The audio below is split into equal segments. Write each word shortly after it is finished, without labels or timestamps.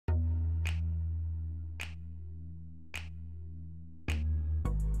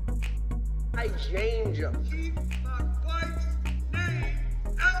I change them. Keep my wife's name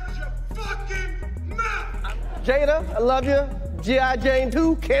out your fucking mouth! Jada, I love you. G.I. Jane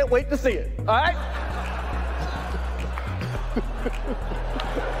 2, can't wait to see it. All right?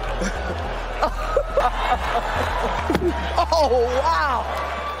 Oh, wow.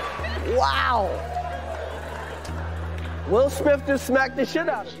 Wow. Will Smith just smacked the shit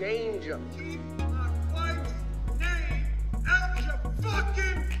out of him. Change him. Keep my wife's name out your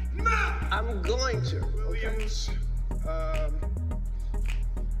fucking mouth! I'm going to. Williams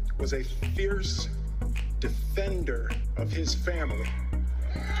was a fierce defender of his family.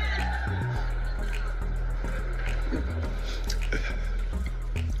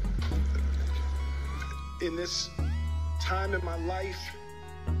 In this time in my life,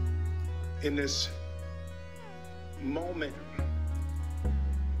 in this moment,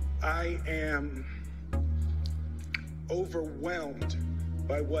 I am overwhelmed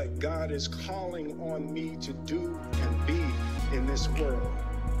by what God is calling on me to do and be in this world.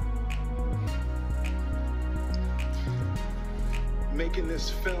 Making this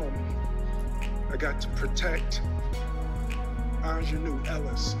film, I got to protect Ingenue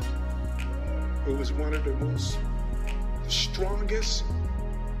Ellis, who was one of the most strongest,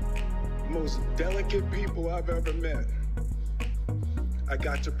 most delicate people I've ever met. I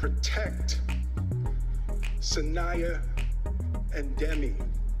got to protect Sanaya and Demi,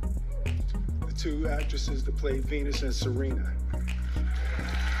 the two actresses that played Venus and Serena.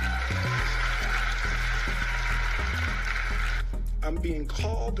 I'm being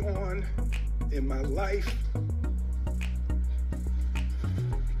called on in my life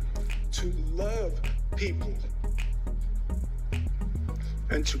to love people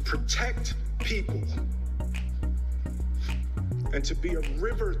and to protect people and to be a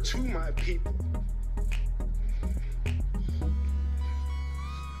river to my people.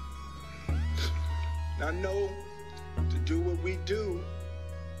 I know to do what we do,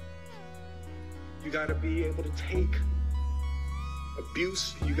 you gotta be able to take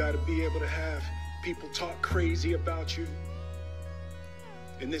abuse, you gotta be able to have people talk crazy about you.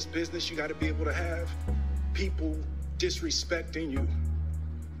 In this business, you gotta be able to have people disrespecting you.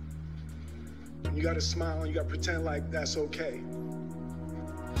 And you gotta smile and you gotta pretend like that's okay.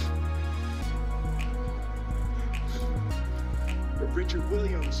 But Richard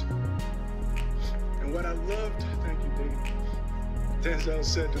Williams, and what I loved, thank you, Dave. Denzel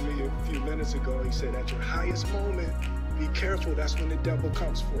said to me a few minutes ago, he said, at your highest moment, be careful, that's when the devil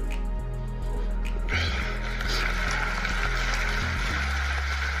comes for you.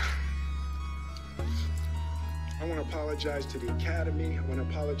 I want to apologize to the Academy. I want to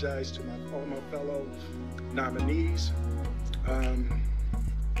apologize to all my fellow nominees.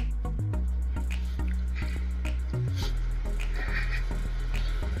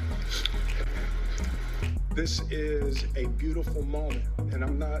 This is a beautiful moment, and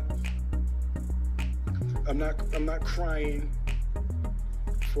I'm not crying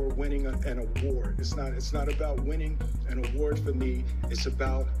for winning an award. It's not about winning an award for me. It's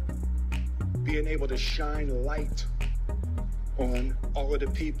about being able to shine light on all of the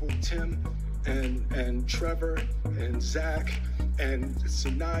people, Tim and Trevor and Zach and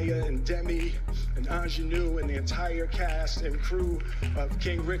Sanaya and Demi and Ingenue and the entire cast and crew of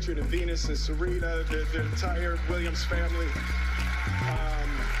King Richard and Venus and Serena, the entire Williams family.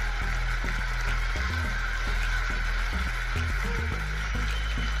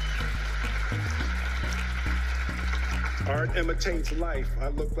 Art imitates life. I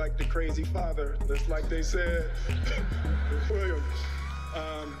look like the crazy father, just like they said. William.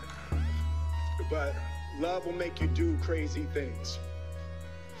 But love will make you do crazy things.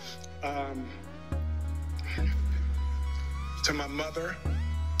 To my mother,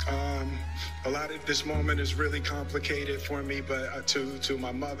 a lot of this moment is really complicated for me, but to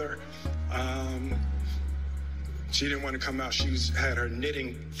my mother, she didn't want to come out. She's had her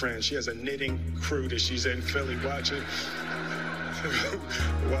knitting friend. She has a knitting crew that she's in Philly watching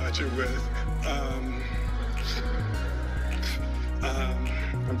with.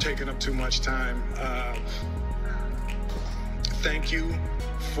 I'm taking up too much time. Thank you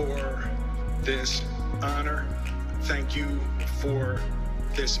for this honor. Thank you for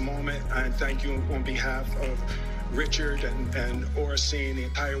this moment. And thank you on behalf of Richard and Oracene, the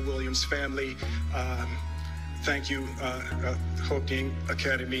entire Williams family. Thank you. Hoping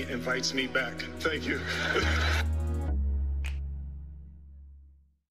Academy invites me back. Thank you.